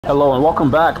Hello and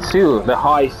welcome back to the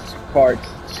Heist Part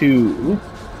 2.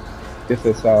 This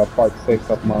is Part 6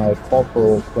 of my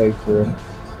Corpo playthrough.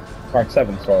 Part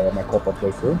 7, sorry, of my Corpo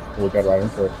playthrough. We'll get right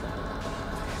into it.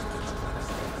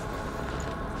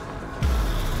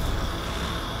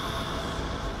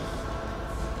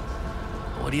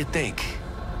 What do you think?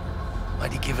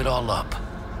 Why'd you give it all up?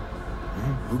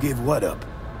 Who gave what up?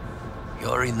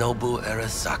 Yorinobu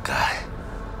Arasaka.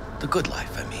 The good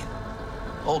life, I mean.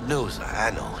 Old news, I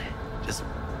know. Just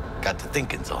got to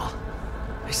thinking's all.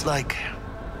 It's like,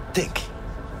 think.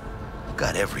 You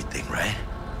got everything, right?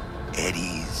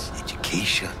 Eddies,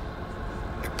 education.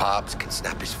 Your pops can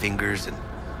snap his fingers and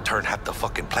turn half the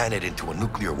fucking planet into a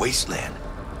nuclear wasteland.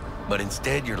 But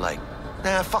instead, you're like,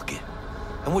 nah, fuck it.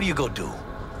 And what do you go do?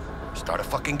 Start a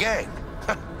fucking gang.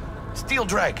 Steal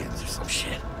dragons or some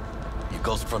shit. You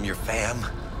ghost from your fam,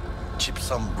 chip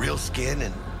some real skin,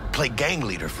 and play gang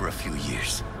leader for a few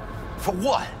years. For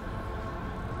what?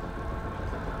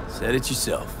 Said it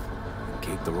yourself.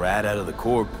 Kick the rat out of the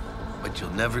corp. But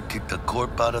you'll never kick the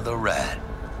corp out of the rat.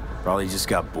 Probably just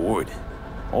got bored.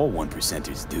 All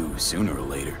 1%ers do, sooner or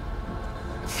later.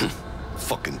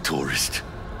 Fucking tourist.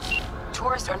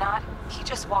 Tourist or not, he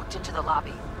just walked into the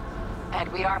lobby.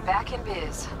 And we are back in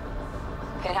biz.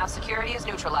 Penthouse security is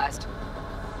neutralized.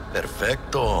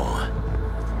 Perfecto.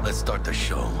 Let's start the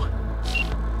show.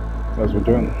 As we're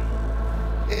doing.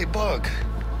 Hey, Bug.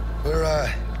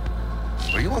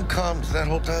 Were you on comms that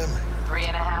whole time?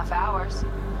 3.5 hours.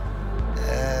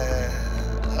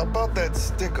 How about that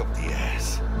stick up the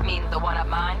ass? Mean the one up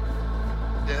mine?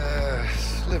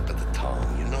 Slip of the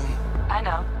tongue, you know? I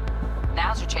know.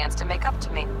 Now's your chance to make up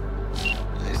to me.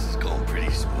 This is going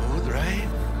pretty smooth, right?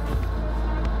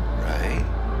 Right?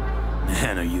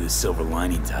 Man, are you the silver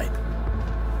lining type?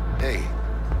 Hey,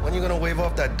 when you gonna wave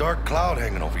off that dark cloud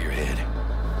hanging over your head?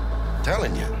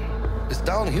 Telling you, it's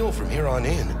downhill from here on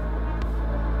in.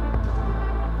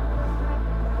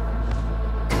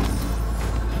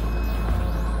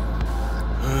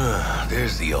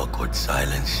 There's the awkward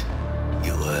silence.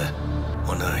 You,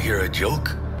 wanna hear a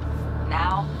joke?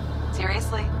 Now?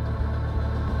 Seriously?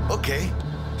 Okay,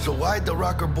 so why'd the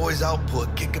Rocker Boy's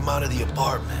output kick him out of the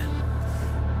apartment?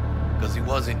 Because he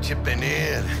wasn't chipping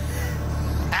in.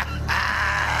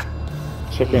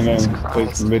 Chipping in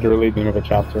is literally the name of a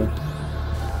chapter.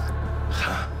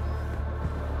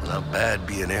 Not bad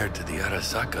being heir to the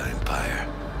Arasaka Empire.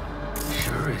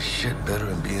 Sure as shit better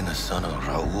than being a son of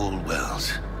Raoul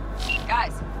Wells.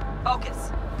 Guys,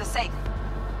 focus. The safe.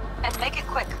 And make it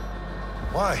quick.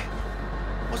 Why?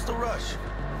 What's the rush?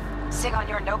 Sigon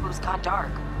Yorinobu's gone dark.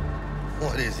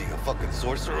 What is he, a fucking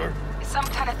sorcerer? Some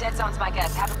kind of dead zone's my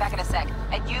guess. Have him back in a sec.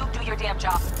 And you do your damn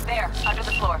job. There, under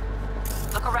the floor.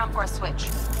 Look around for a switch.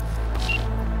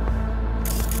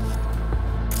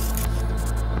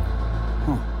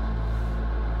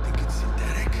 Think it's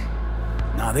synthetic?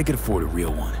 Nah, they could afford a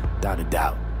real one. Without a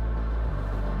doubt.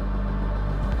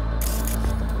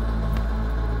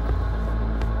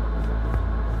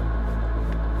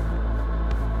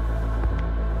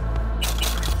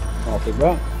 I'll take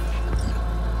that.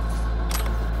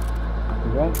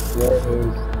 There it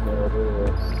is.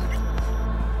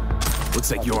 Looks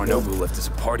like Yorinobu left us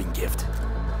a parting gift.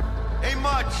 Ain't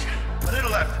much, but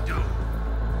it'll have to do.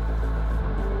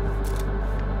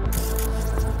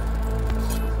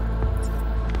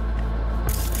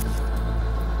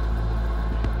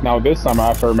 Now this time I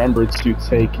have to remember to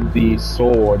take the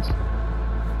sword.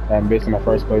 Based on my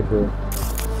first playthrough.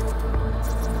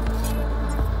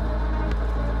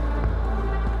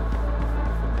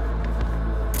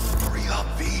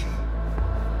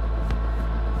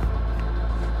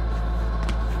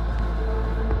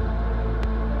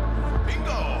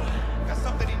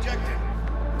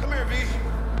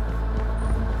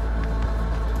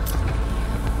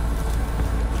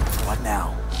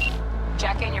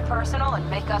 Jack in your personal and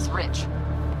make us rich.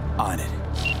 On it.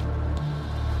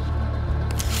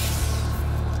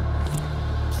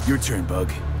 Your turn,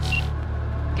 Bug.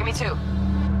 Give me 2.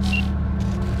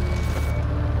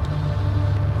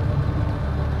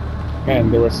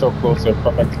 Man, they were so close to a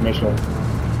perfect mission.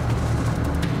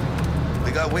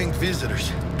 We got winged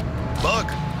visitors.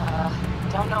 Bug.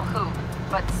 Don't know who,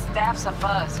 but staff's a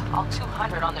buzz. All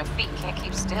 200 on their feet can't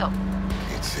keep still.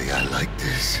 Can't say I like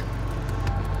this.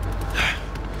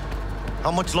 How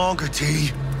much longer,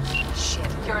 T? Shit,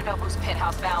 Yorinobu's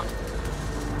penthouse bound.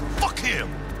 Fuck him!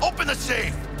 Open the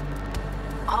safe!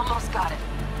 Almost got it.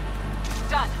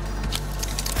 Done.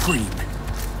 Cream.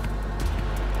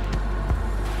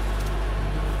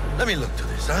 Let me look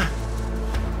through this, huh?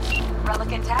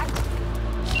 Relic intact?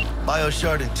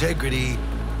 Bioshard integrity,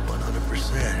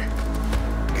 100%.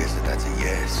 guess that's a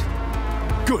yes.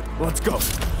 Good, let's go.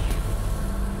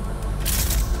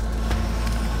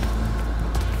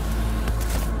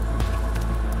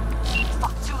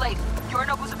 Fuck, too late.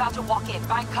 Yorinobu's about to walk in.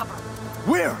 Find cover.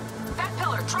 Where? That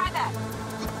pillar, try that.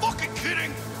 You fucking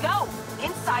kidding? No!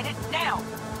 Inside it, now!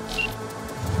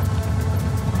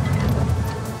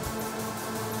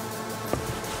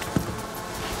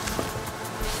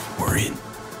 We're in.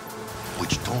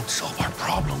 Which don't solve our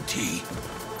problem, T.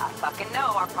 I fucking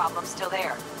know our problem's still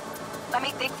there. Let me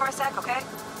think for a sec, okay?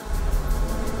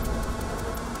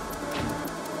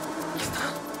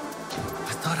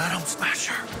 I thought Atom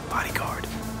Smasher. Bodyguard.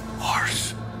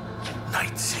 Ours.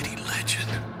 Night City legend.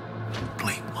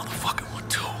 Blink motherfucking one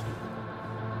too.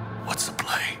 What's the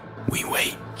play? We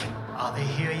wait. Are they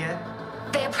here yet?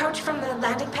 They approach from the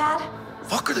landing pad?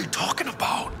 Fuck are they talking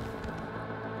about?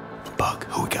 Bug,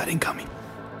 who we got incoming?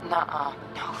 Nuh-uh.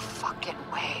 No fucking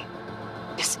way.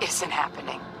 This isn't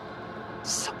happening.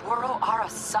 Saburo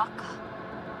Arasaka?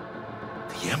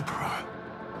 The Emperor.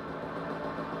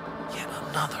 Yet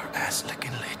another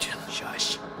ass-licking legend.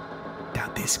 Shush.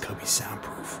 Doubt this could be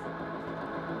soundproof.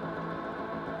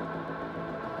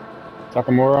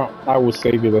 Takamura, I will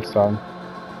save you this time.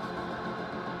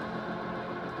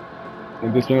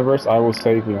 In this universe, I will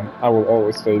save you. I will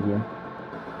always save you.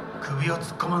 首を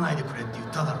突っ込まないでくれって言っ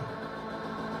ただろ。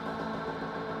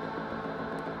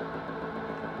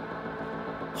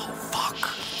Oh fuck.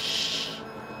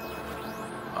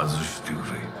 外してく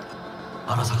れ。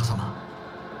荒坂様、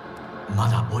ま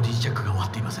だボディチェックが終わっ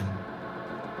ていません。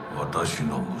私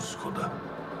の息子だ。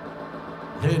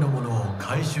例のものを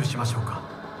回収しましょうか。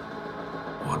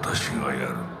私がや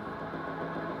る。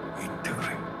言ってく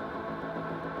れ。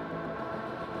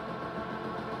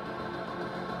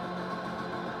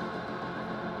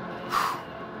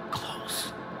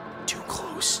Close. Too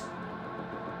close.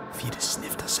 If he'd have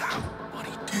sniffed us out. But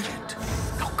he didn't.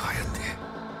 No cállate.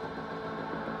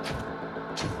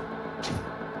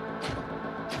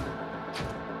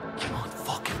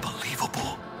 Unfucking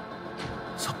believable.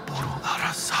 Saburo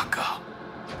Arasaka.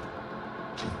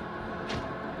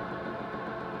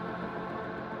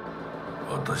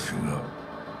 私が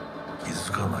気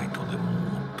づかないとでも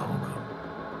思ったのか。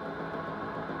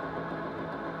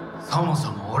そも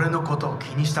そも俺のことを気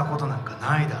にしたことなんか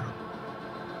ないだろ。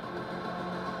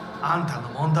あんたの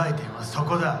問題点はそ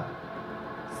こだ。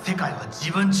世界は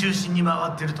自分中心に回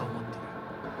ってると思って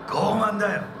る。傲慢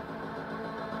だよ。よ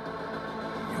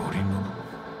りの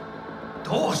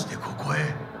どうしてここ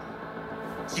へ？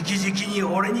直々に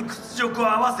俺に屈辱を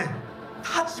合わせ、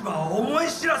立場を思い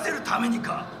知らせるために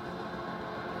か。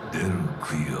出る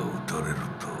杭が打たれる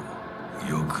と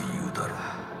よく言うだろう。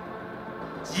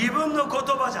自分の言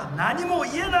葉じゃ何も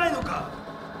言えないのか。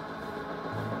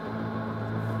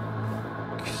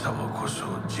貴様こそ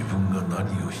自分が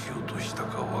何をしようとした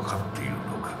か分かっている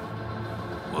のか。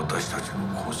私たちの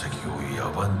功績を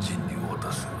野蛮人に渡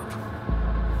すな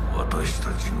ど、私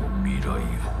たちの未来を。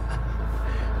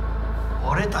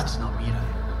俺たちの未来。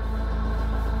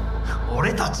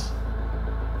俺たち。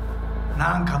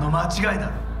なんかの間違いだ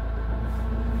ろ。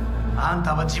あん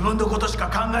たは自分のことしか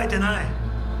考えてない。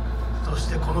そし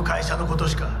てこの会社のこと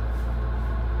しか。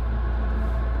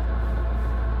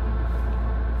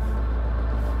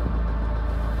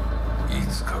い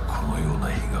つかこのよう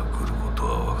な日が来ること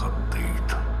は分かってい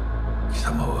た。貴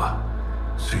様は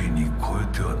ついに越え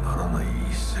てはならない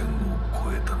一線を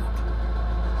越えたのだ。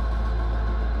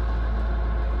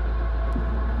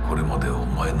これまでお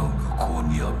前の愚行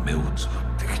には目をつぶっ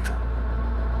てきた。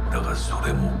だがそ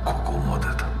れもここまで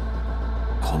だ。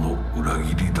この裏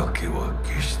切りだけは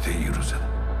決して許せぬ。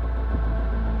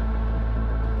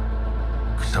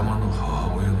貴様の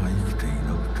母親が生きてい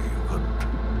なくてよかった。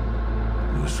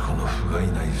息子の不甲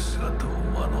斐ない姿を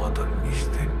目の当たりにし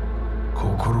て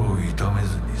心を痛め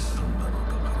ずに済んだの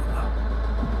だからな。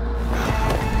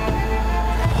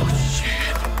おし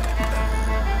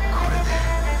これで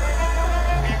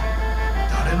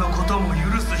誰のことも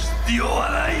許す必要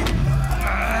はない。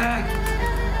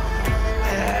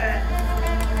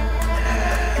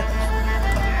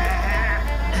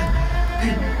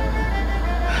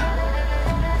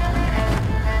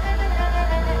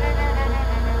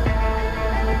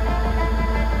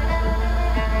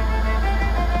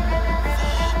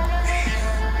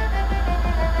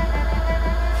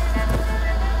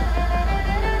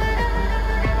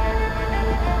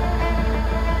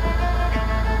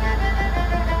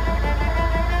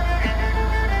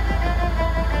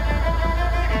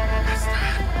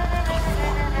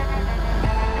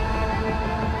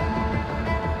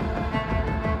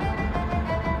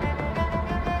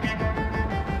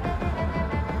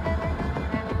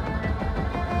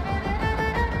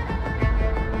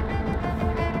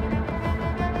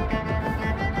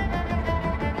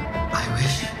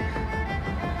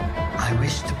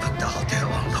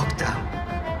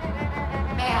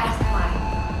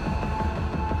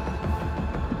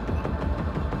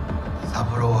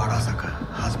Saburo Arasaka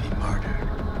has been murdered.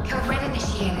 Code Red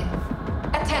initiated.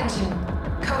 Attention.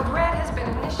 Code Red has been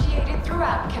initiated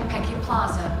throughout Kenpeki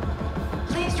Plaza.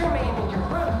 Please remain in your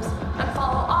rooms and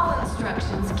follow all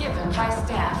instructions given by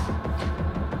staff.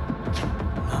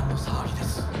 何の騒ぎで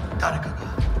す。誰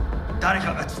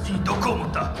かが父に毒を持っ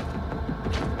た。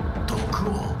毒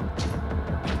を。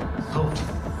そう。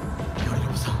頼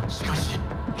信さん、しかし。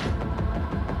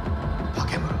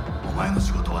竹村、お前の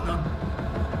仕事は何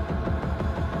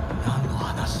の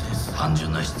話です。単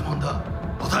純な質問だ。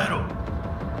答えろ。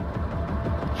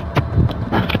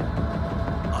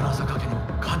荒坂家の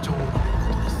課長のこ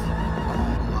とです。今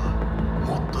後は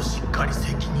もっとしっかり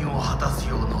責任を果たす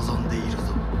よう望んでいるぞ。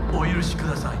お許しく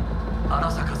ださい、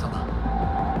荒坂様。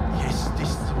決して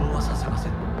失望はさせませ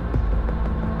ん。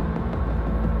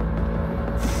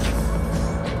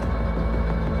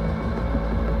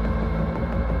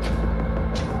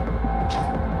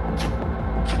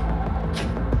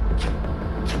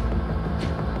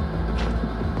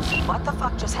What the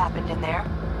fuck just happened in there?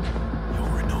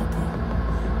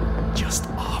 Yorinobu just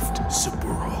offed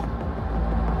Saburo.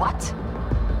 What?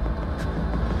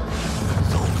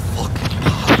 So fucking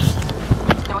hot.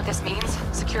 You know what this means?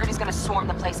 Security's gonna swarm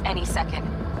the place any second.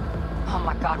 Oh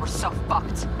my god, we're so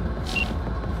fucked.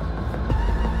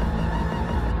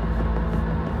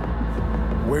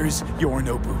 Where's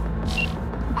Yorinobu?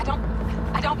 I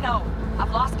don't know.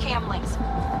 I've lost cam links.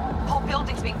 Whole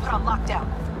building's being put on lockdown.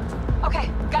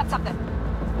 Okay, got something.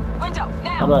 Window,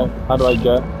 now! How do I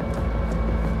get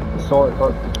the sword?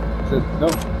 Or is it, no?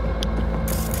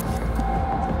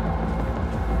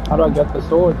 How do I get the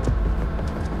sword?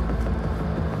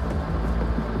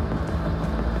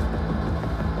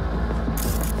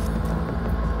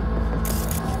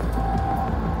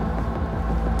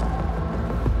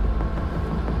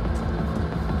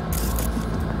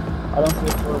 I don't see a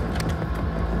sword.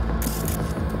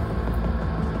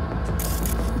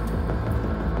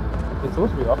 It's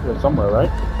supposed to be up here somewhere, right?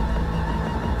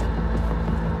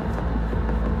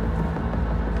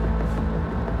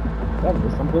 That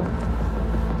is something.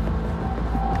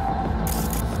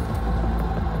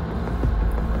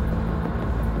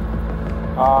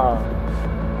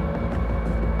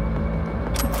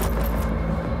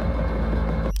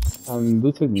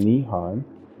 Looted Nihon.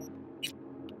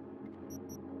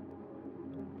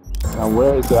 Now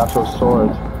where is the actual sword?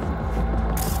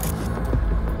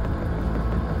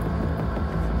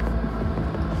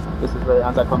 This is very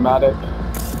anticlimactic.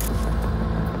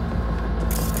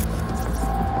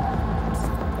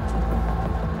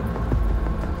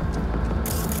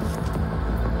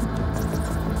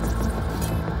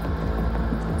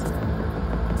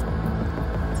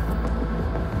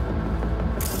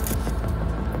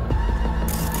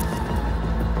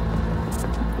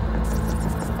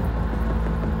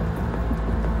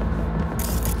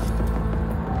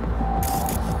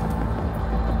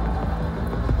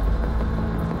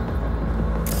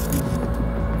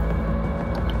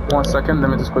 One second, let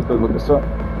me just quickly look this up.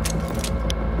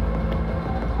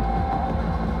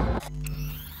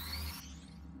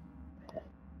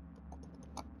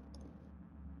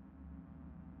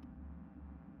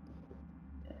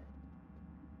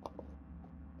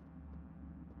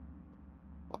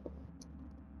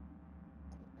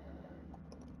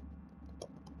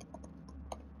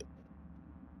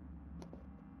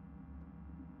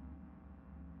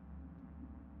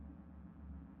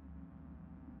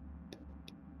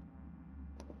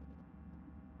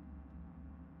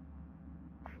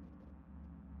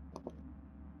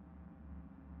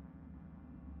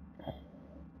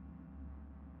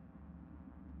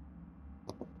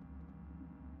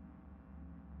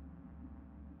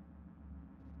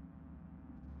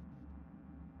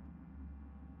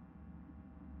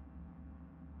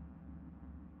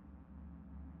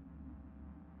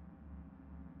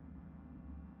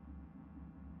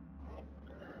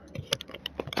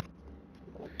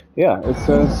 Yeah, it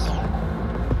says,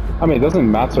 I mean, it doesn't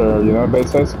matter, you know, but it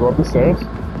says go up the stairs.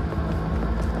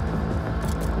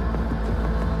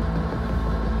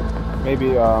 Maybe,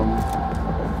 here,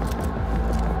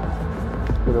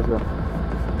 let's go.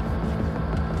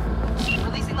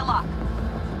 Releasing the lock.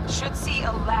 Should see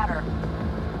a ladder.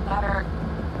 Ladder.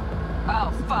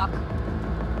 Oh, fuck.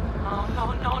 Oh,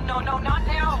 no, not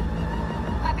now.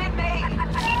 I've been made.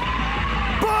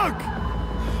 Bug!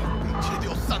 Pinche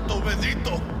Dios santo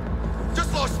bendito.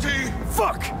 Just lost T.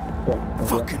 Fuck! Yeah,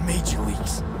 Fucking major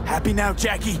leagues. Happy now,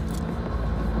 Jackie?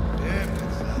 Bien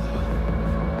pensado.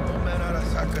 No man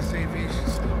Arasaka savings.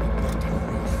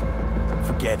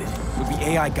 Forget it. It'll be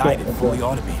AI guided, fully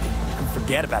automated. You can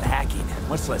forget about hacking,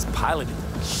 much less piloted.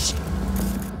 Shit.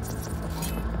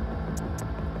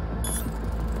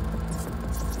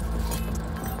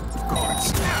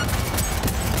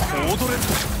 踊れる。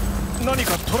何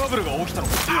かトラブルが起きたの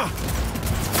か。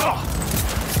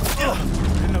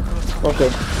連絡がつかない。Okay.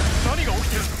 何が起き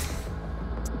てるんだ。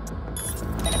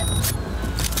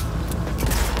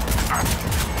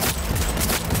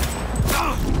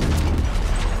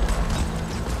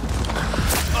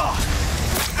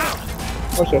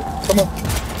Oh shit. Come on.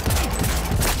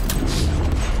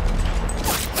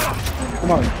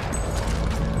 Come on.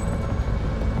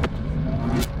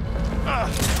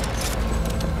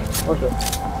 Oh shit.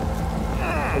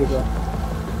 Where'd he go?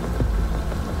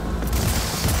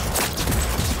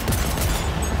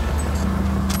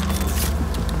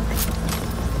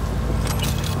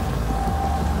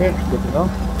 Okay, good to know.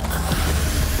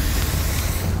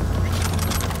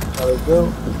 Now let's go.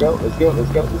 Let's go. Let's go.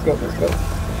 Let's go. Let's go. Let's go.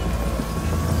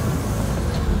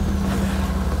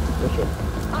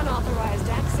 Unauthorized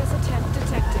access attempt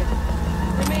detected.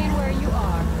 Remain where you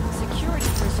are. Security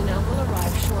personnel will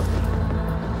arrive shortly.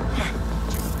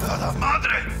 ¡Chingada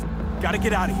madre! Gotta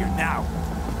get out of here now.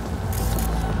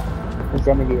 He's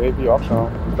gonna do AV optional.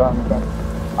 He's done. He's done.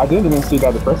 I didn't even see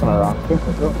that the first time around. Okay,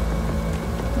 let's go.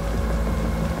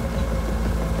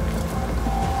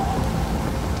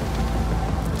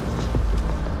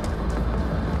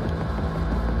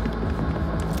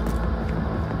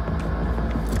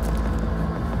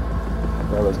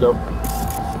 Yeah, let's go.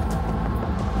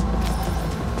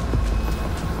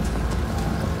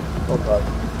 Oh god.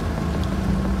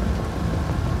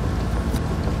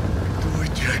 Do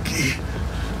it, Jackie.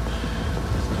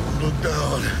 Look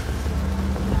down.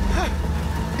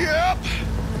 Yep!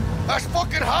 That's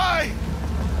fucking high!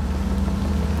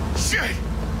 Shit!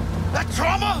 That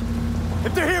trauma?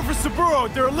 If they're here for Saburo,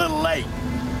 they're a little late.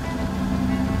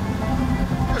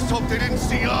 Just hope they didn't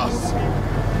see us.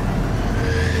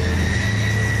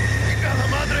 Chingada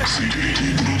madre!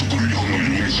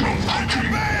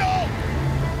 Bail!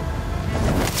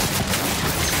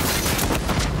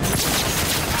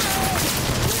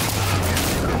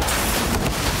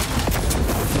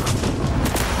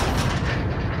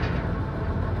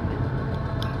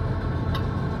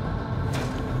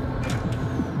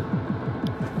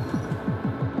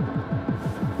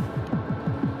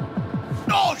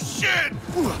 Oh shit!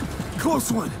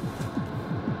 Close one.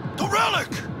 The relic!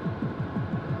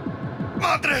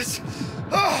 Madres!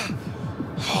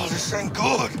 Oh, this ain't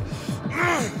good.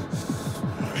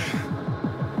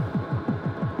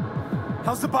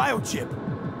 How's the biochip?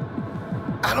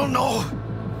 I don't know.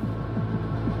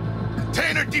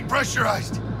 Container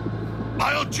depressurized.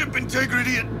 Biochip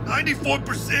integrity at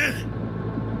 94%.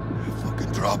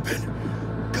 Fucking drop it.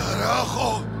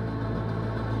 Carajo.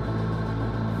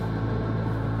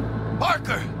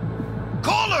 Parker!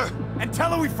 Call her! And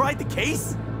tell her we fried the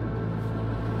case?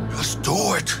 Just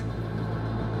do it.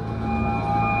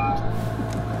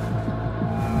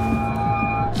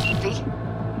 V?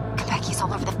 Kopeki's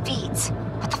all over the feeds.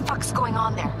 What the fuck's going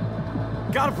on there?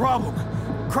 Got a problem.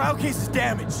 Cryo case is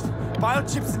damaged.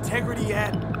 Biochip's integrity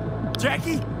at...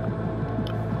 Jackie?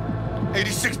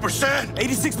 86%!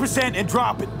 86% and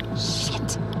drop it.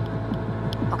 Shit.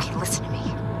 Okay, listen to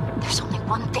me. There's only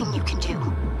one thing you can do.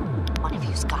 One of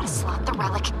you's gotta slot the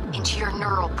relic into your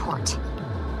neural port.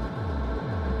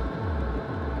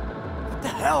 What the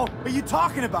hell are you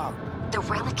talking about? The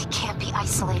relic can't be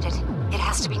isolated. It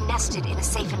has to be nested in a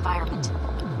safe environment.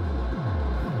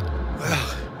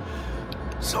 Well,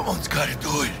 someone's gotta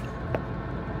do it.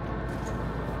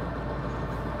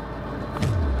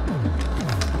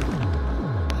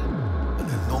 En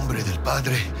el nombre del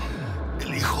Padre,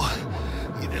 del Hijo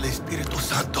y del Espíritu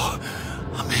Santo.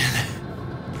 Amen.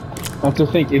 I have to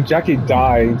think, if Jackie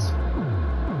died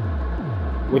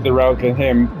with the relic in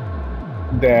him,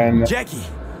 then Jackie,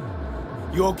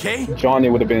 you okay? Johnny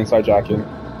would have been inside Jackie.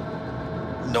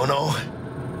 No.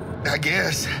 I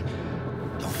guess.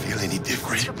 Don't feel any Once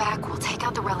different. you're back, we'll take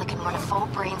out the relic and run a full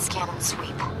brain scan and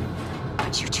sweep.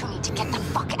 But you two need to get the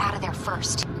fuck out of there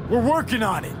first. We're working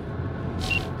on it.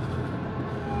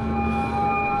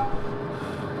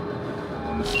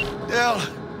 Dell,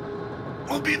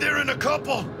 we'll be there in a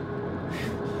couple.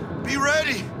 Be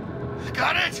ready.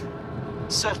 Got it?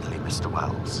 Certainly, Mr.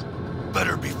 Wells.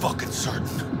 Better be fucking certain.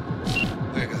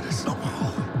 We gotta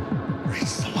somehow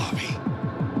reach the lobby.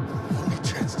 Only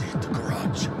chance to hit the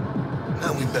garage.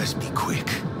 Now we best be quick.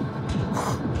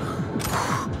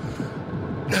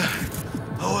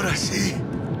 Ahora sí.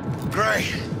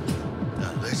 Great.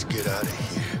 Now let's get out of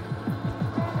here.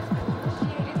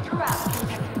 Initiated throughout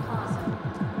Kentucky Plaza.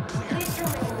 Please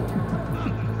remain in your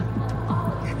room.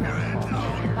 All Keep your head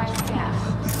down. by staff.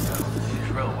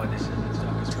 Drill, what this is,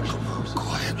 it's special forces.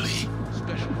 Quietly.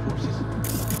 Special forces.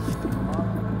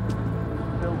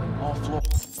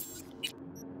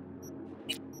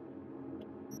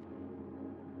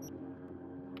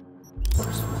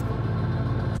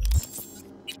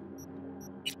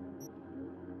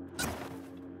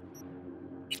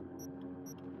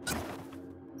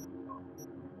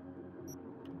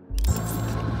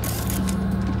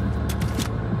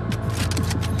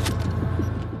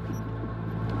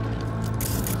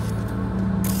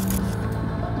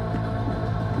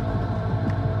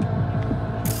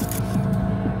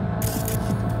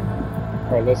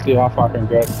 Alright, let's see how far I can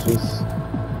get. Just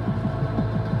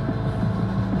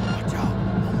Watch out,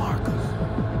 no markers.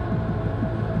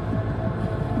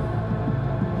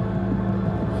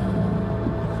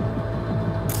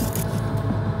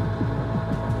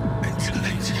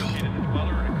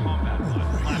 Dweller in combat mode.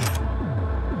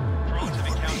 Drones have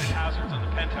encountered hazards on the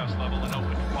penthouse level and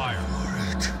opened fire.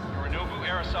 Yorinobu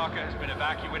Arasaka has been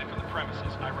evacuated from the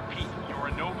premises. I repeat,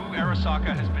 Yorinobu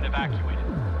Arasaka has been evacuated.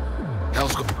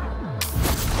 Let's go.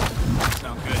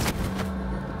 Sound good.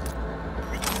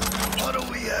 What do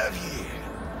we have here?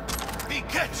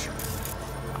 Pikachu!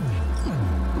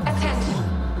 Attention.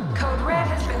 Code Red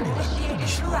has been initiated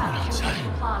throughout Kentucky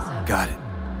Plaza. Got it.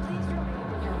 Please remain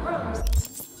in your rooms.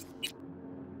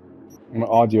 my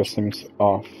audio seems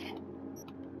off.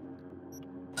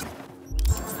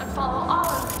 And follow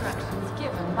all instructions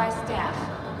given by staff.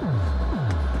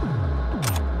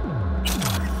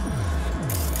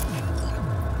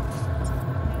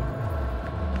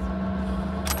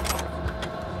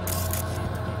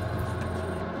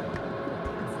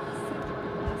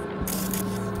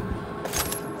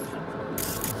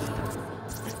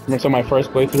 So my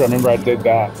first playthrough, I remember I did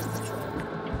that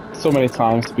so many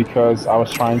times because I was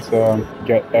trying to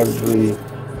get every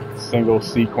single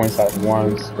sequence at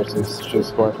once versus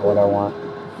just going for what I want.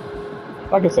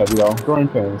 Like I said, you know, growing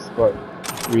pains, but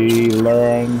we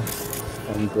learn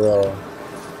and grow.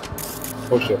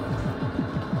 Oh shit.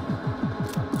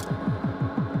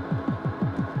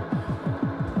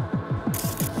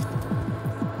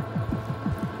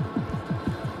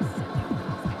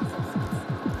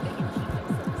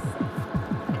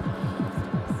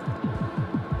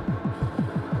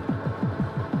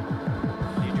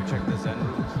 Did you check the Zen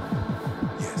rooms?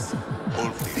 Yes, all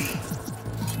clear.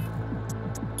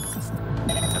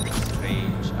 Nothing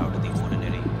strange, out of the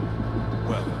ordinary.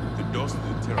 Well, the doors to the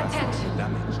terrace Attention. are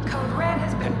damaged. Code Red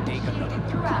has been Take another. initiated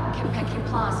throughout Kentucky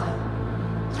Plaza.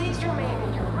 Please remain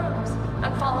in your rooms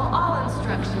and follow all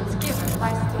instructions given by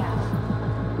staff.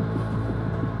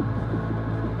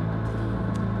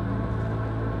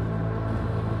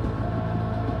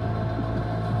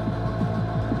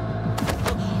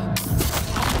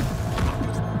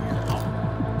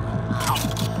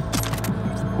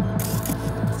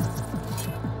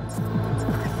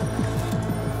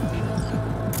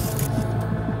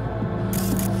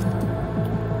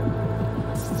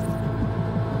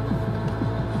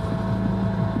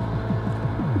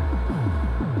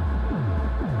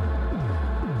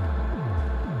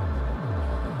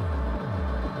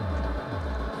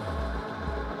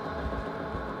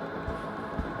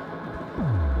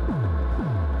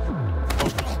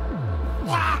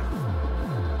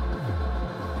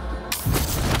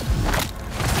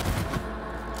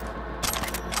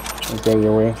 Get you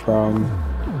away from.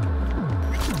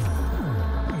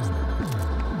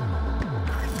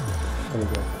 There we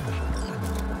go.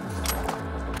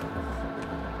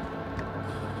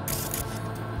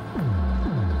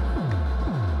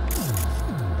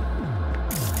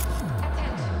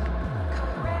 Attention.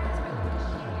 Code Red has been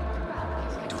initiated throughout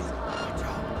Kentucky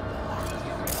Plaza.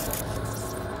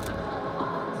 And follow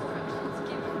all instructions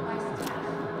given by staff.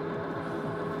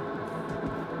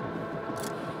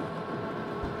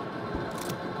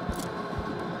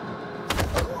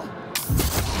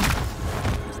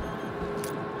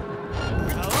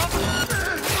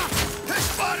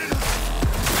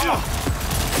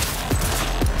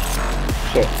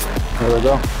 Shit. Here we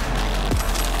go.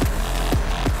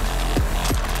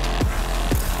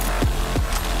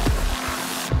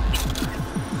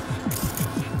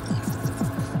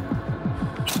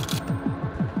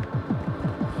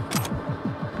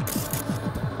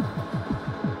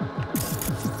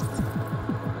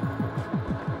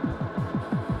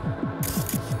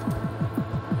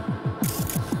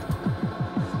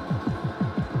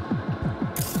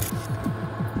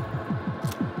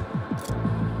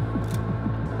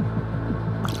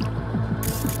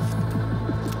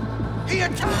 ¡He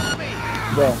echado me!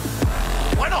 Bro.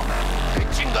 Bueno, ¿qué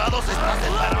chingados estás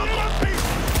esperando?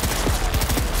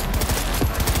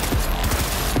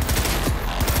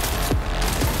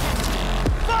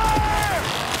 Fire!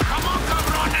 Come on,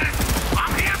 cabrones!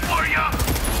 I'm here for you!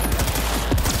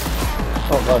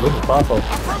 Oh god, this is powerful.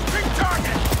 Approaching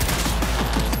target!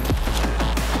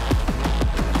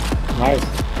 Nice.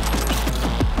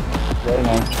 Very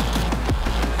nice.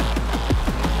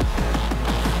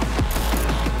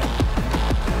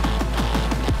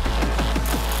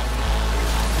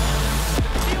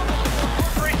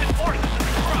 Corporation forces in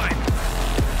the crime.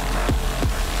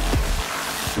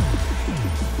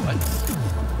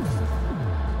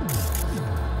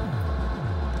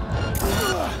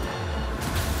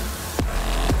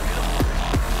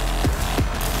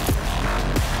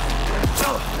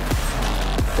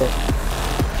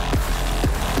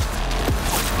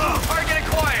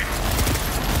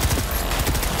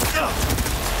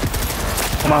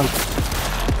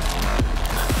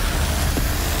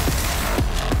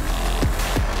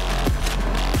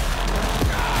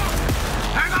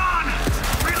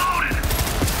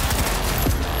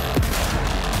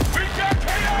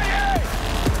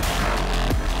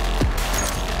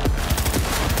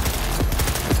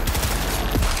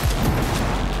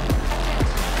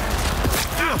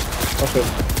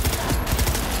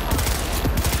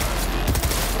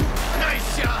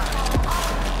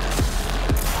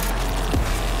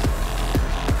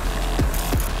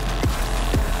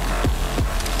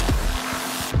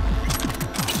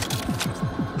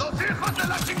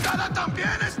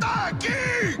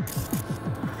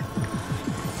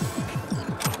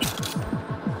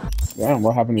 Damn,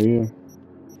 what happened to you?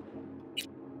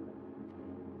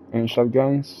 And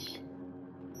shotguns?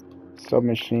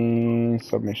 Submachine,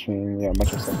 yeah, a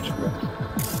bunch of submachine guns.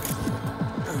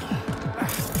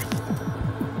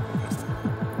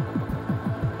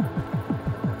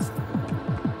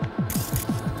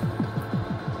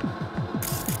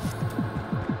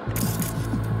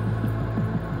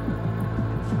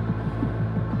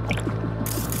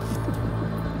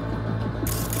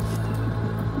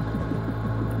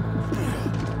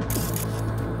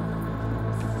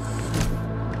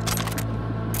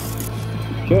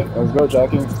 Okay, let's go,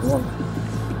 Jackie. Come on.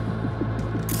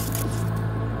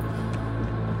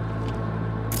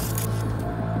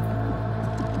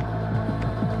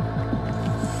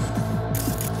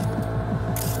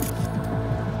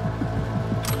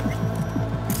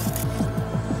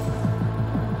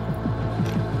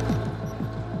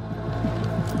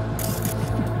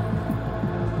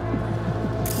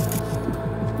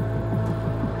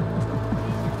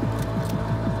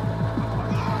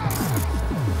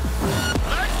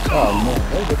 Oh no,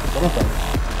 where is this coming from?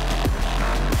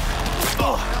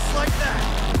 Just like that.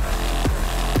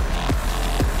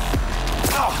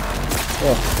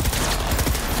 Yeah.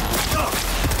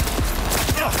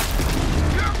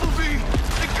 Careful, V!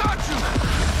 They got you!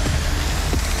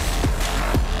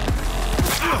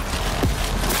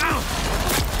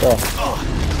 Yeah.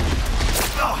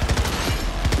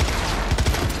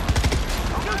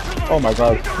 Oh my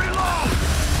god.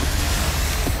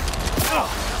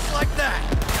 Just like that.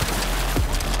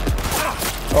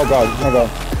 Oh god, oh my god.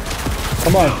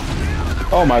 Come on.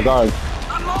 Oh my god.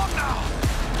 I'm long now.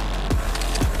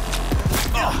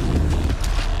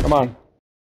 Come on.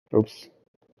 Oops.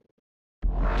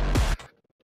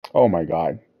 Oh my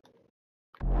god.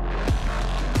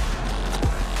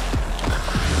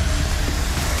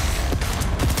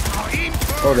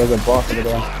 Oh, there's a boss over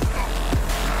there.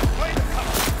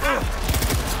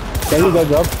 Can you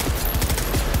dodge up?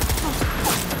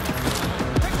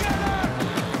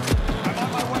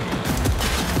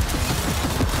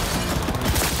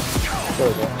 There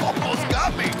we go. Almost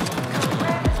got me.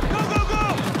 Go, go, go!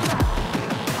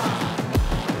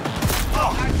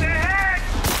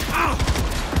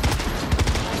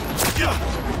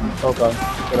 Oh god,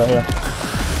 get out here.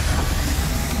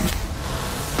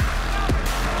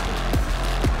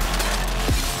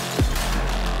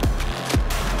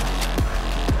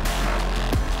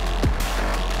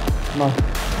 Come on.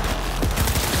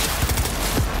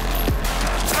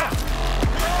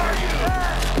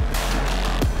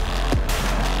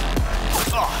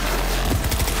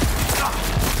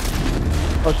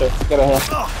 Oh shit, get out here.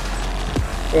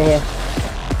 Get out here.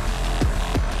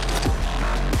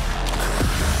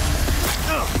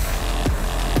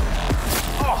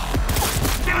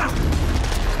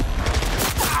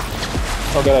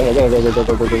 Oh, get out here, go.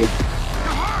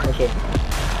 Oh shit.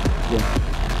 Yeah.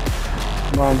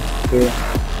 Come on, dude.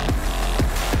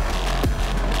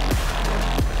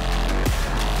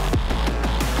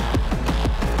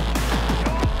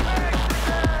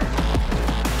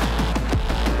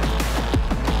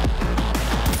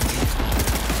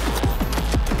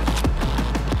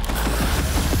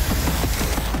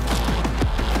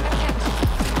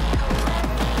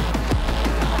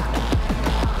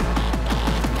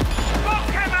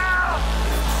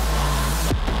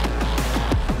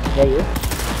 Is that you?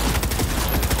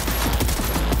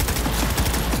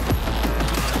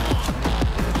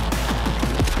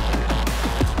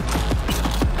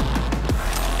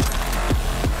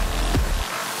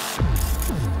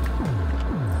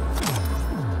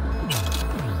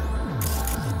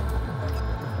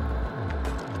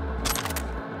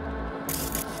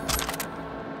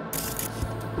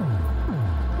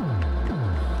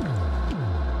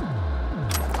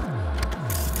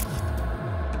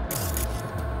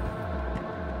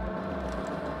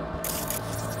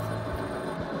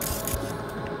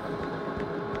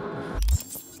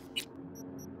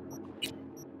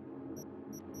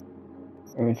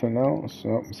 Anything else?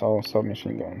 Nope, it's all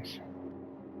submachine guns.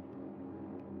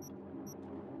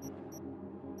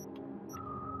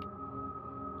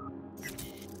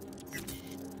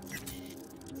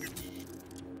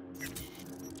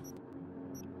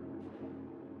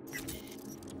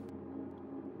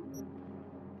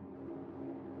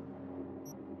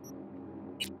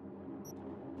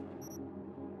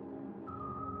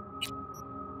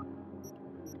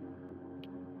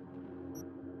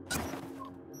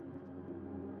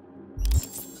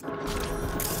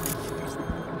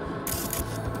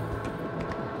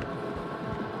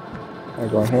 I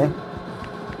go in here.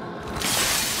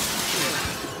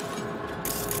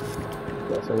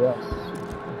 Yes, a yes.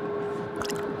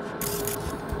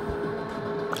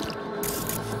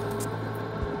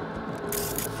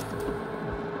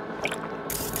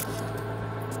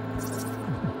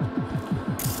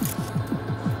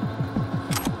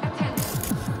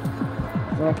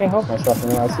 I can't help myself,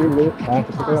 and when I see loot, I have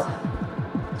to pick it up.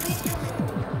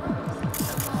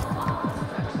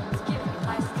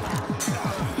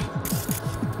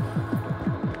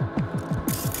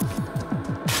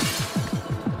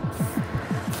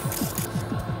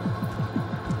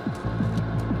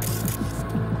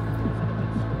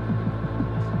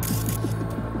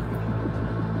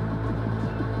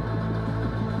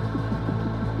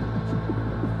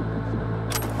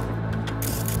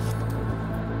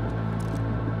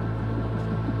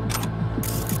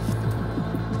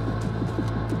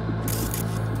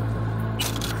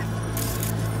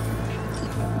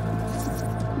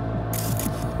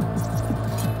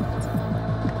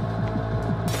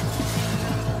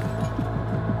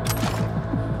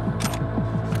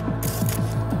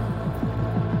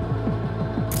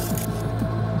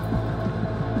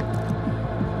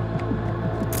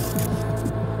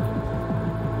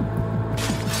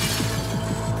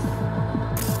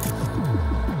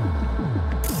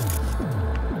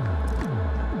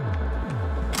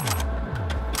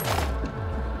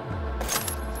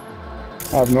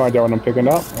 I have no idea what I'm picking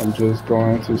up. I'm just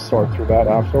going to sort through that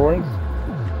afterwards.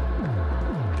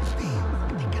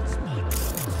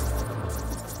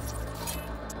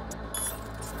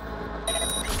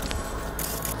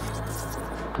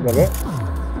 Is that it?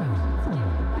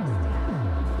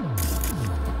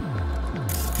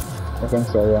 I think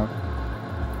so, yeah.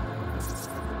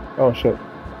 Oh shit.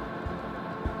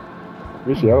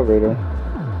 Reach the elevator.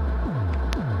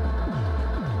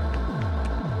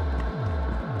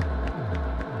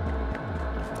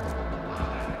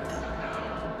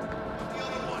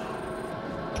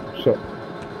 Shit.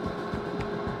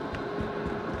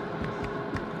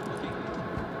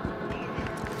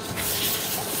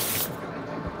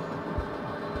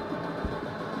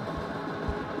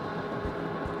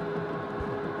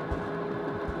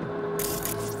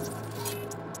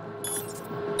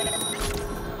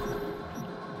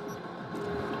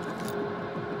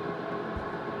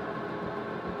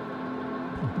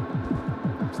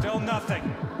 Still nothing.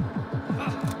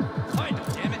 Find it,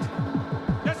 damn it.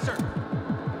 Yes, sir.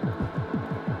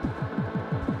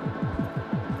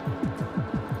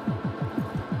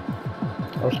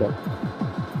 Oh shit.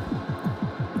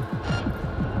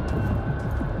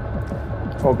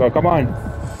 Oh god, come on.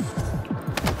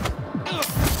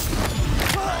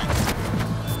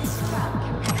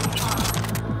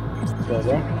 There we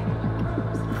go.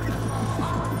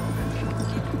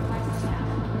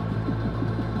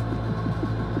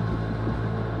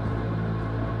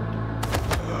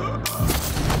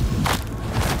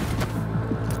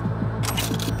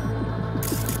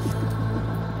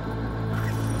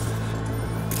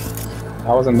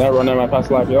 I wasn't there running my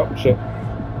past life, yo. Shit.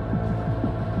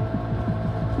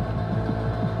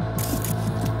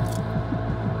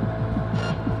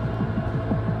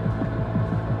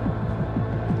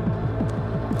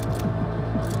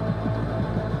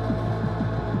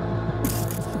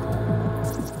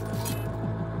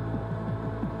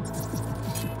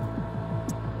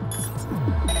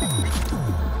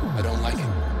 I don't like it.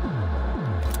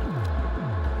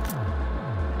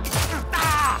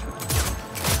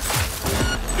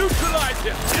 Neutralize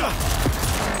him!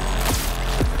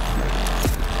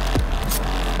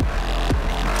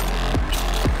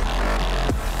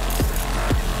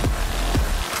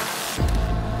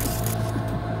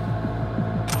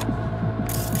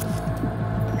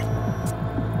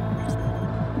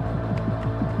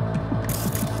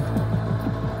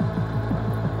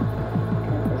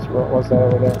 What's that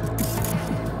over there?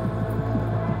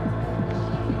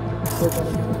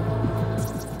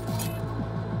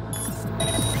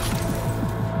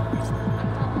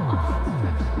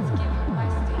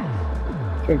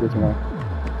 Should be tonight.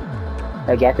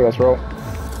 Alright, Jackie, let's roll.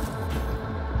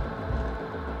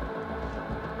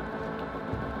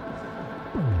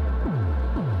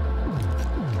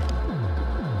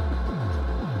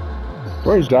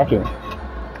 Where's Jackie?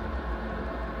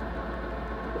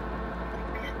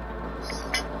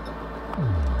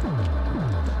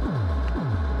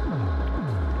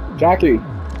 Jackie!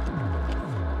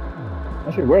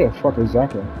 Actually, where the fuck is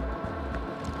Jackie?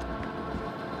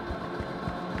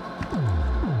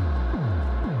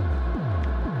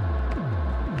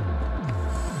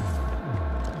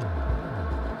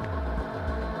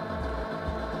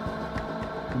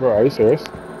 Bro, are you serious?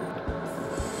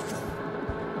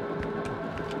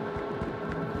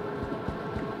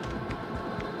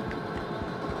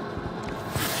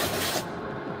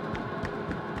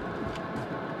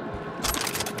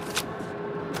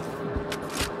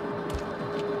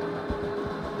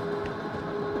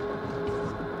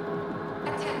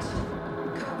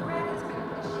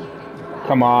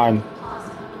 Come on.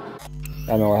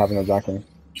 I know what happened to Jackie.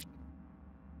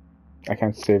 I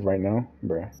can't save right now,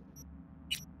 bruh.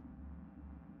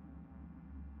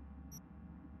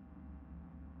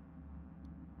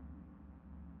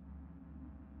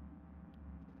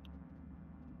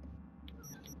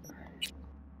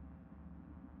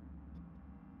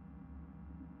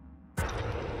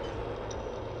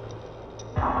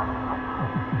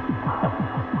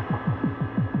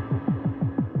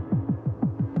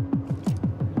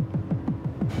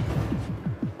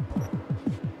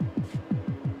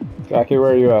 Jackie,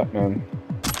 where are you at, man?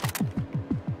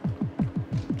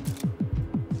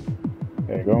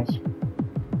 There he goes.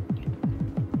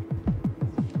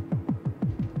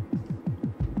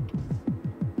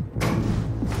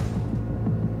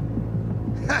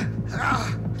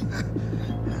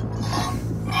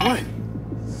 What?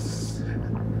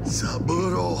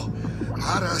 Saburo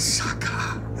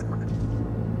Arasaka.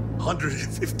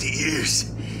 150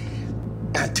 years.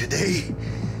 And today,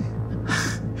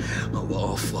 of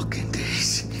all fucking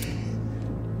days,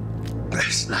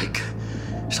 it's like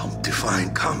some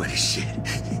divine comedy shit.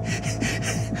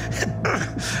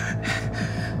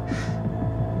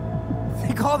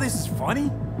 Think all this is funny?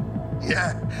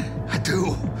 Yeah, I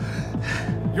do.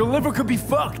 Your liver could be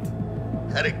fucked.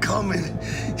 Had it coming.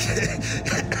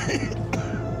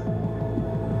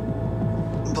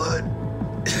 But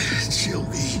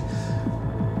Sylvie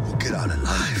will get out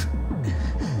alive.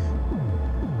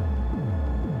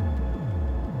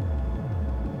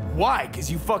 Why? 'Cause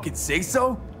you fucking say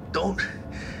so? Don't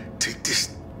take this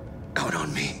out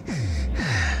on me.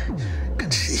 Can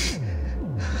see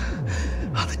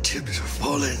how the chips are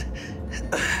falling.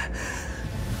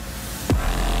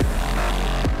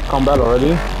 Combat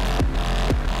already?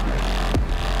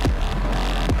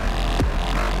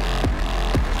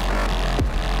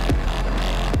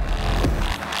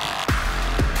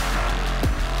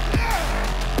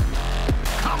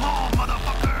 Come on,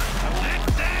 motherfucker! Let's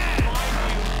dance!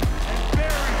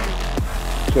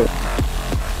 Shit.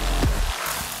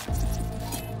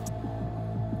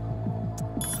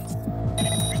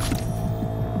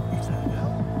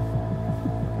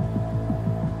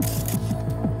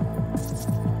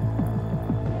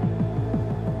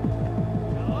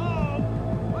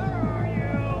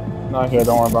 Not here,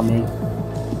 don't worry about me.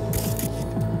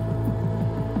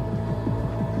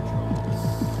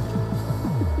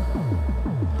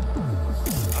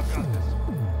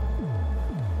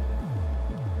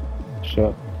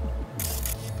 Shit.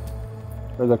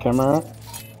 Where's the camera at?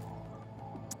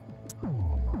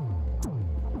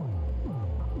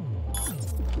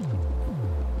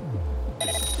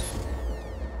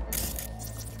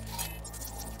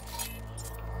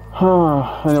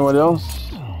 Anyone else?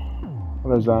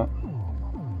 What is that?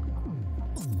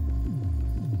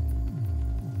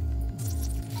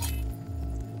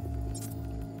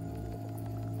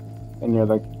 And you're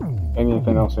like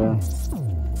anything else here?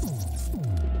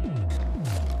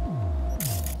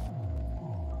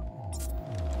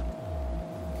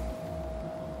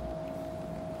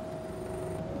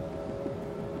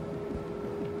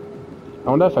 I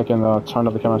wonder if I can turn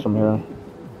up the cameras from here.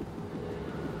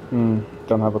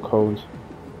 Don't have a code.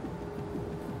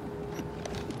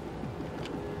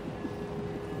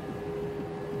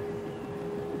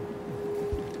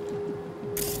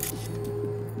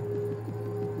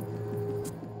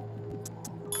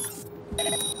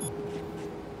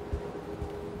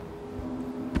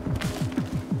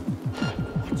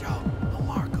 Watch out, they'll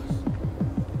mark us.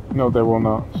 No, they will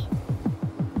not.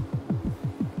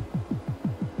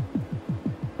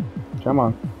 Come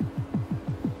on.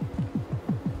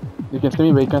 You can see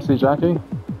me, but you can't see Jackie?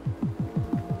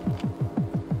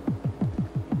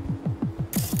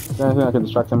 Is there anything I can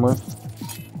distract him with?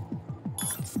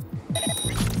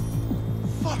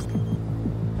 Fuck!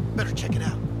 Better check it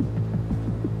out.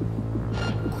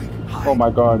 Quick, hide. Oh my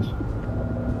god.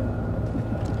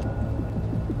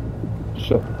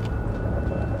 Shit.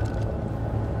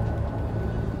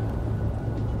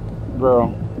 Bro.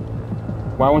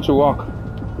 Why won't you walk?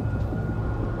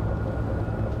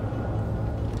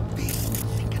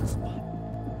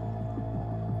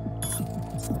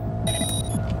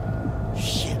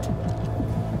 Shit.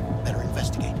 Better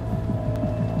investigate.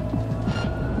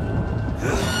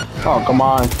 Oh, come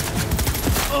on.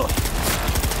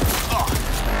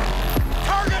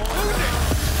 Target wounded!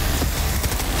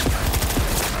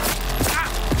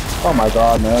 Oh my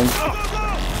god, man.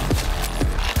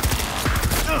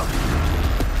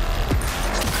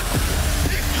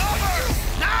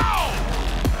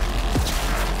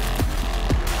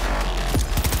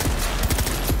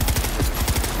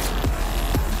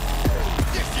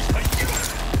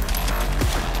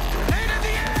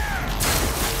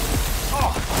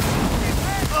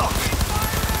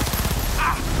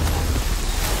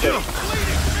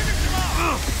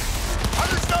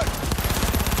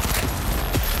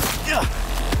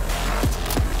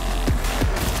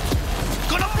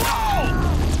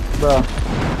 Bruh.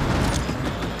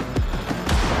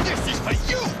 This is for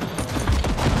you!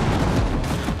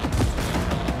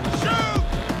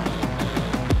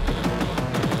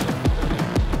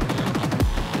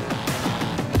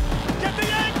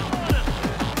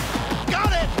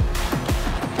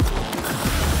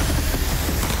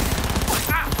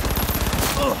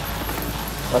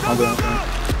 That's not doing anything.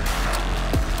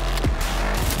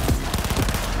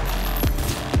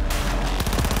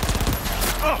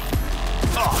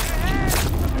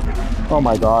 Oh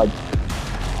my god.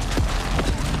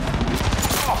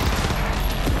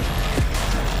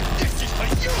 This is for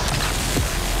you!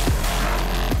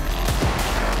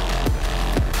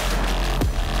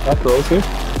 That's close.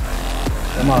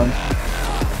 Come on.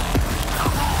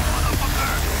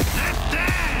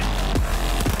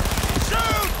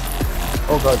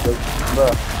 Oh god,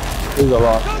 bruh. There's a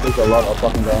lot. There's a lot of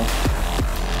fucking guys.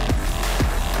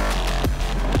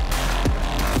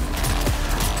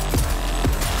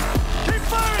 Keep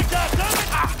firing, goddammit!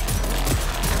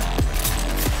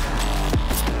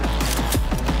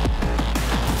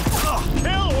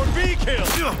 Kill or be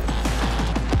killed!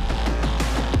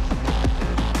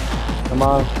 Come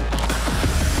on.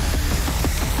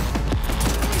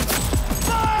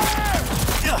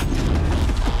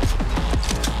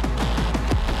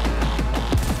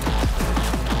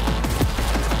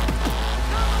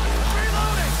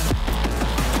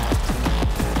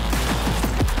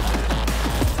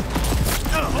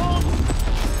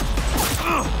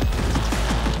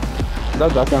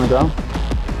 That guy on the ground.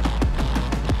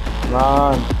 Come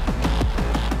on.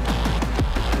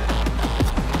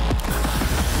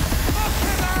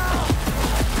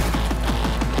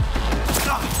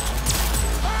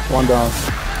 One down.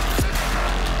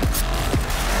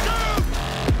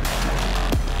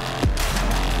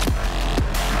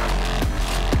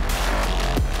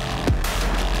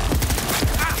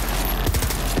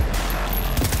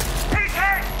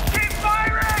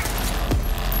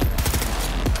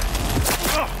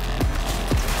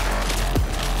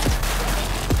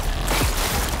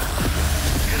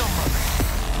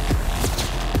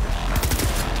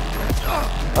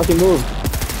 I can move.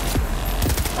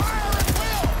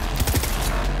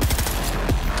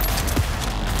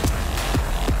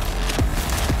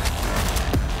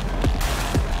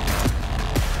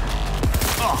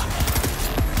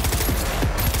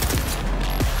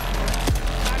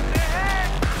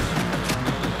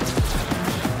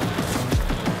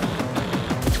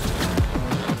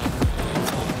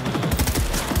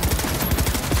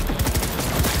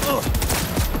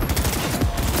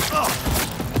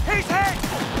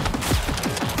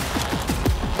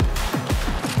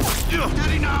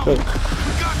 Good.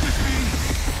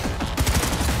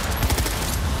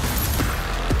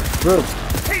 Good.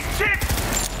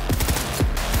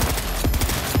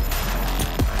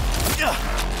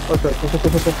 Push it, push it,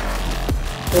 push it.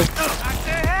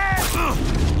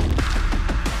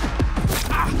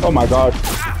 Oh my god.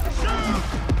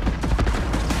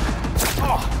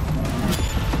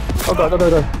 Oh god,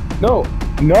 no.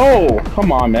 No!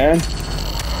 Come on, man.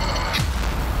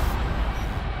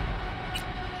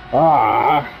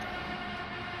 Ah.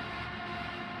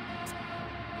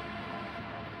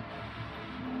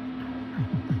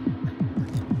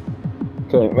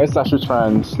 Okay, let's actually try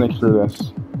and sneak through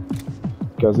this.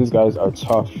 Because these guys are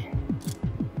tough.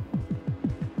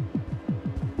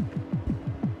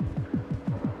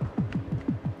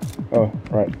 Oh,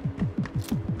 right.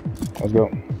 Let's go.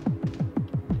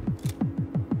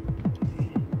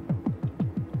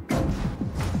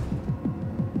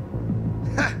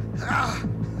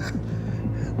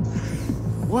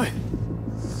 What?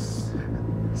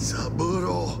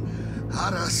 Saburo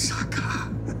Arasaka.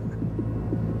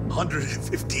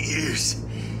 150 years.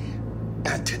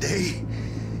 And today,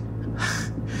 I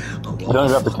don't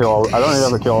even have to kill all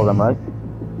of them, right?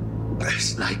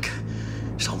 it's like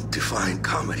some defined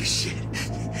comedy shit.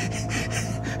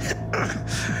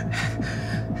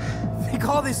 Think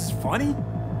all this is funny?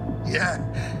 Yeah,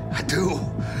 I do.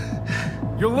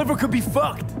 Your liver could be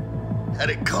fucked. Had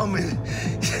it coming.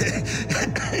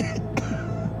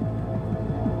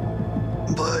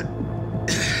 But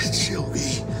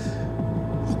Sylvie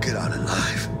will get out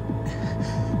alive.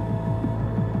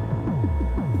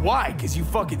 Why? 'Cause you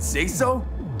fucking say so?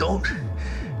 Don't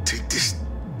take this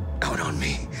out on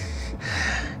me.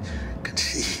 Can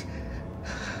see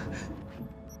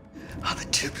how the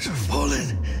chips are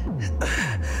falling.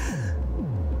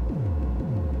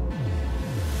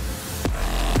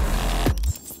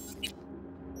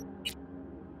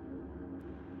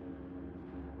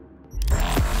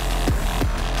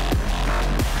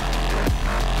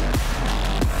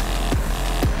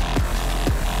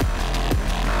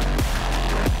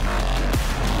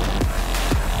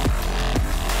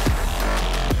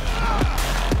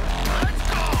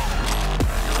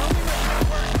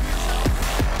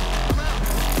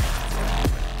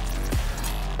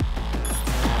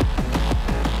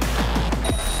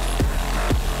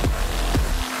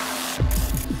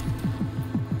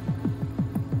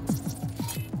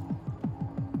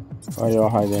 Oh, you're all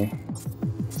hiding.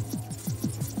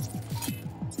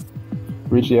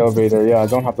 Reach the elevator. Yeah, I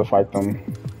don't have to fight them.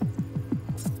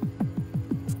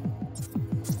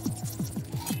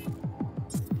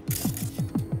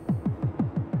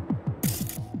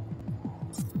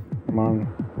 Come on.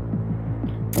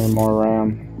 And more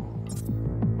RAM.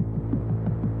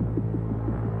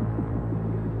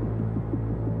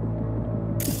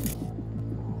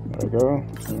 There we go.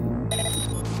 Yeah.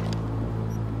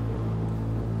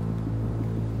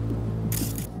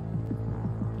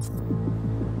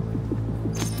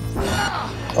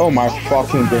 Oh my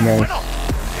fucking goodness.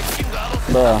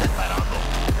 Bruh.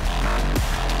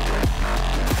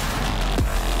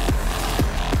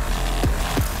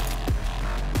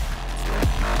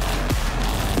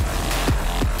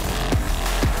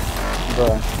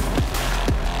 Bruh.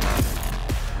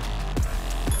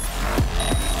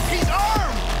 He's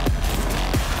armed!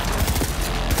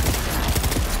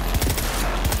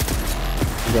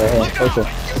 Go ahead. Okay.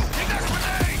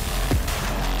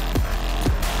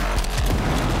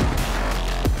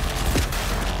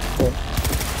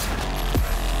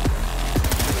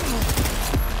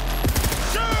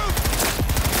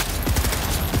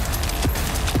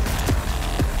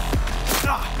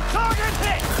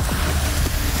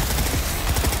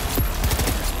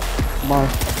 Come on.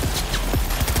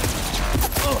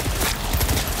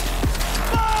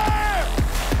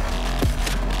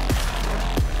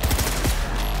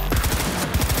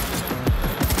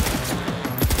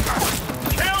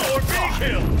 Kill or be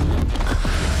killed!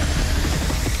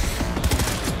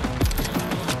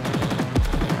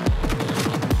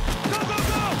 Go, go,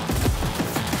 go!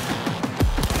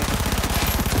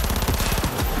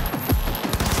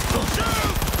 Shoot!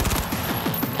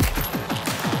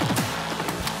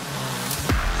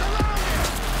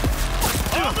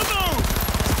 On the move!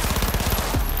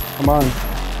 Come on.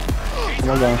 Come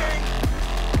on, guys.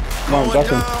 Come on, got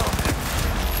him.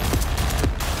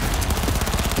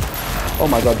 Oh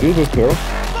my god, Jesus, too.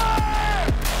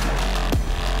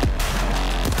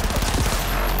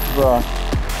 Bruh.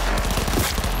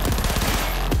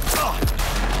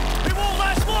 It won't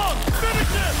last long!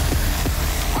 Finish him!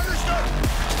 Understood!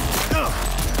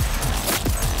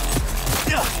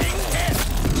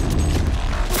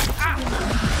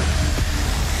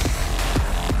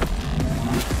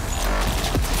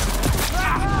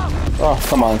 Oh,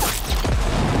 come on.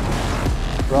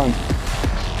 Run.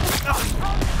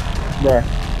 There.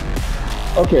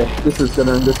 Okay, this is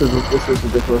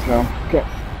ridiculous now. Okay.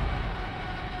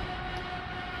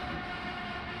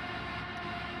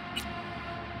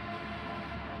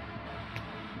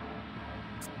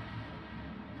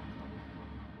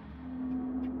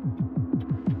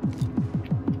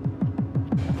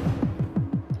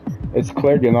 It's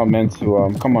clear you're not meant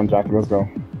to, come on, Jack, let's go.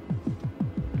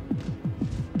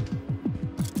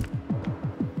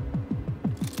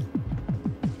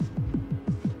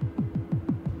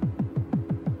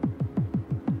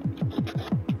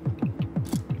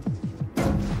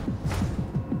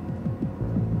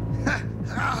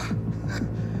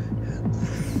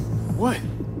 What?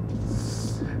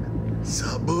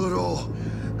 Saburo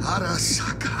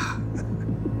Arasaka.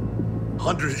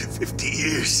 150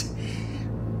 years.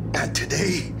 And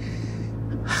today,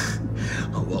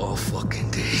 of all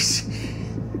fucking days,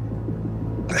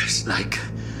 that's like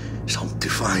some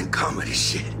divine comedy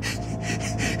shit.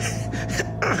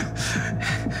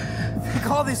 You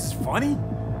call this funny?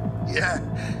 Yeah,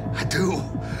 I do.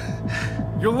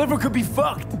 Your liver could be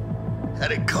fucked.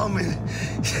 Had it coming.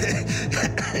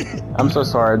 I'm so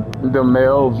sorry. The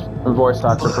male voice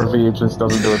actor for V just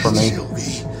doesn't do it for me.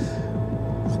 Sylvie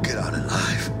will get out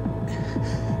alive.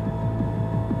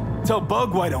 Tell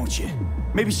Bug, why don't you?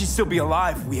 Maybe she'd still be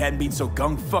alive if we hadn't been so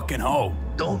gung-fucking-ho.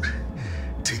 Don't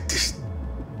take this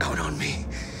out on me.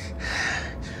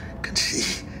 Can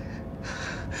see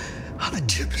how the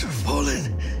chips are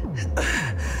falling.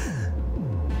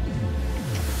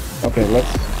 Okay,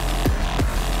 let's...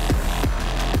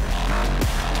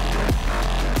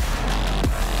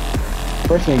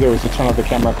 First thing to do is to turn off the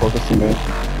camera closest to me.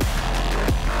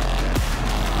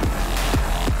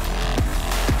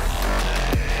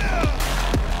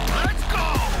 Let's go!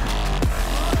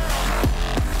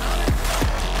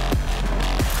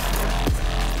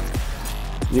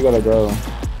 You gotta go.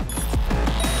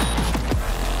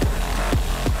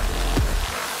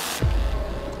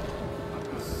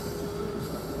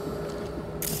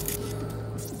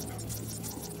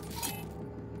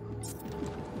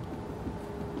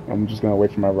 I'm just gonna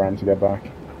wait for my RAM to get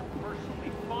back.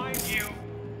 Personally find you.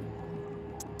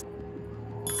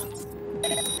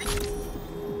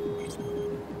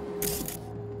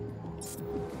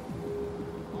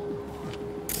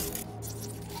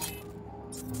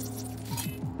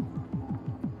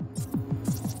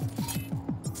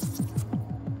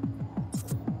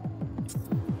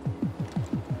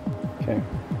 Okay.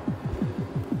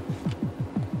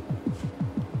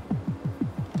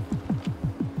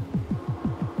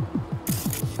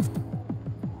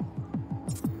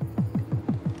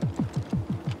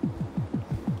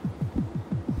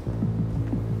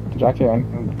 Jackie,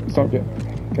 stop get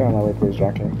on my way, please,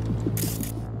 Jackie.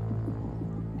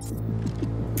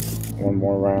 One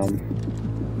more round.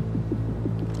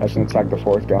 I should attack the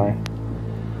fourth guy.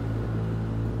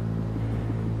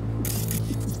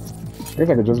 I guess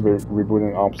I could just be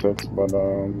rebooting opposites, but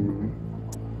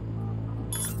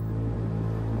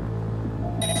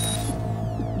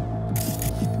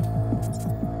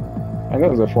I know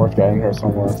there's a fourth guy in here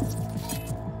somewhere.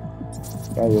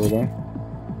 Guy over there.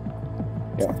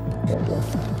 Yeah, there we go.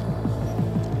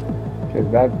 Okay,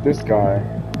 this guy.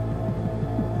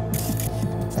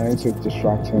 I need to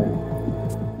distract him.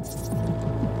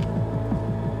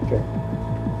 Okay.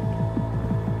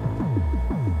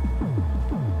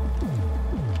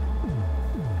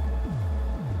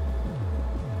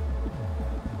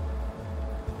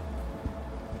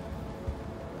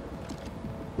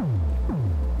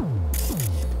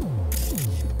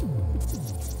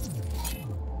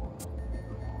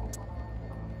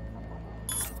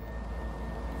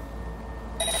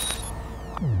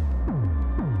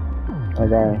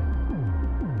 Guy,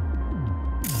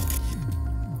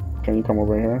 can you come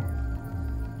over here?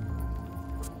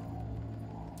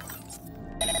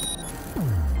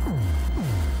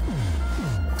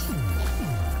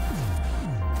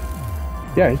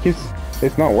 Yeah,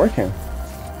 it's not working.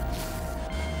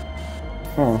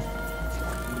 Huh.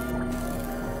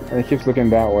 And he keeps looking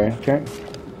that way. Okay.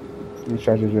 New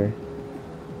strategy.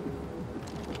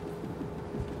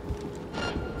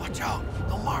 Watch out,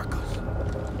 they'll mark us.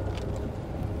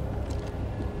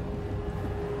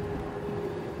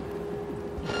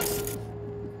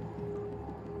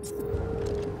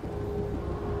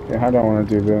 Okay, how do I want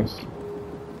to do this?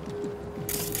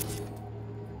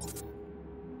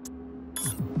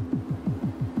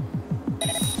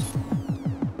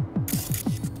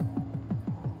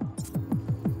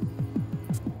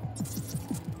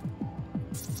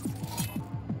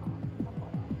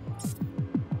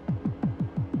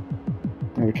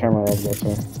 The camera over there, so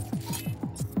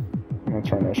I'm gonna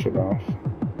turn that shit off.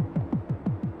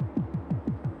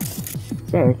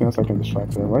 Is there anything else I can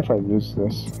distract her? What if I use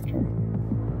this? Okay.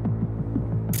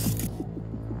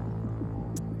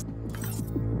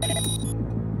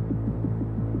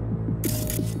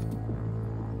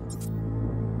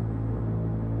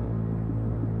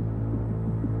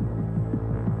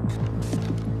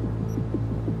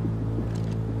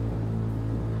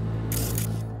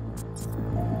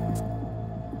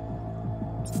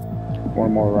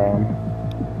 One more round.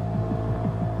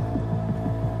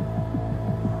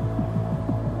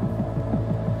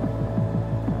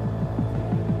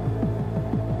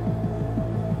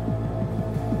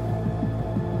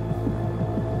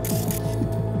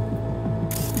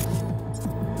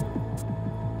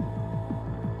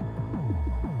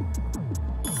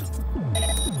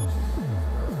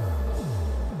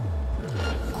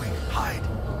 Quick, hide.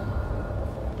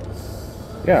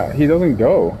 Yeah, he doesn't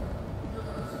go.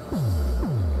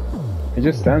 He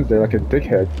just stands there like a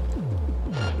dickhead.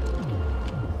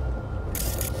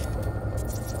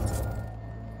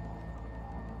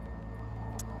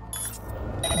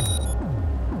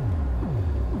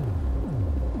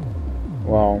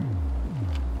 Wow.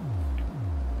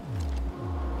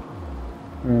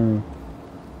 Don't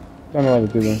know how to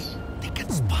do this. They can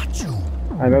spot you.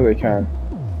 I know they can.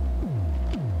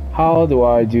 How do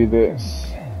I do this?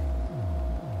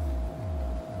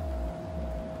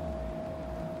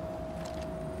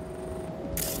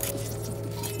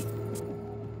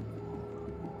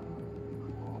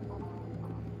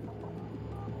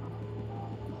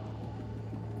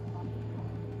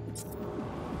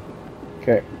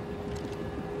 Okay.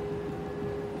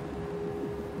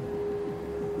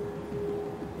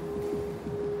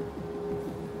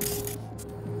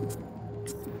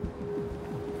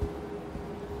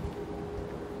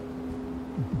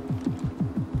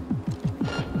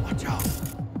 Watch out.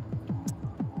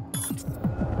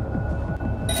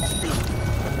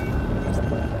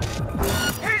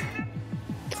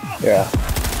 Yeah.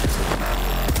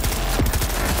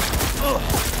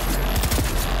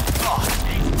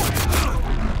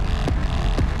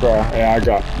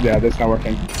 Yeah, that's not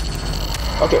working.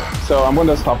 Okay, so I'm going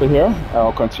to stop it here.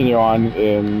 I'll continue on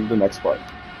in the next part.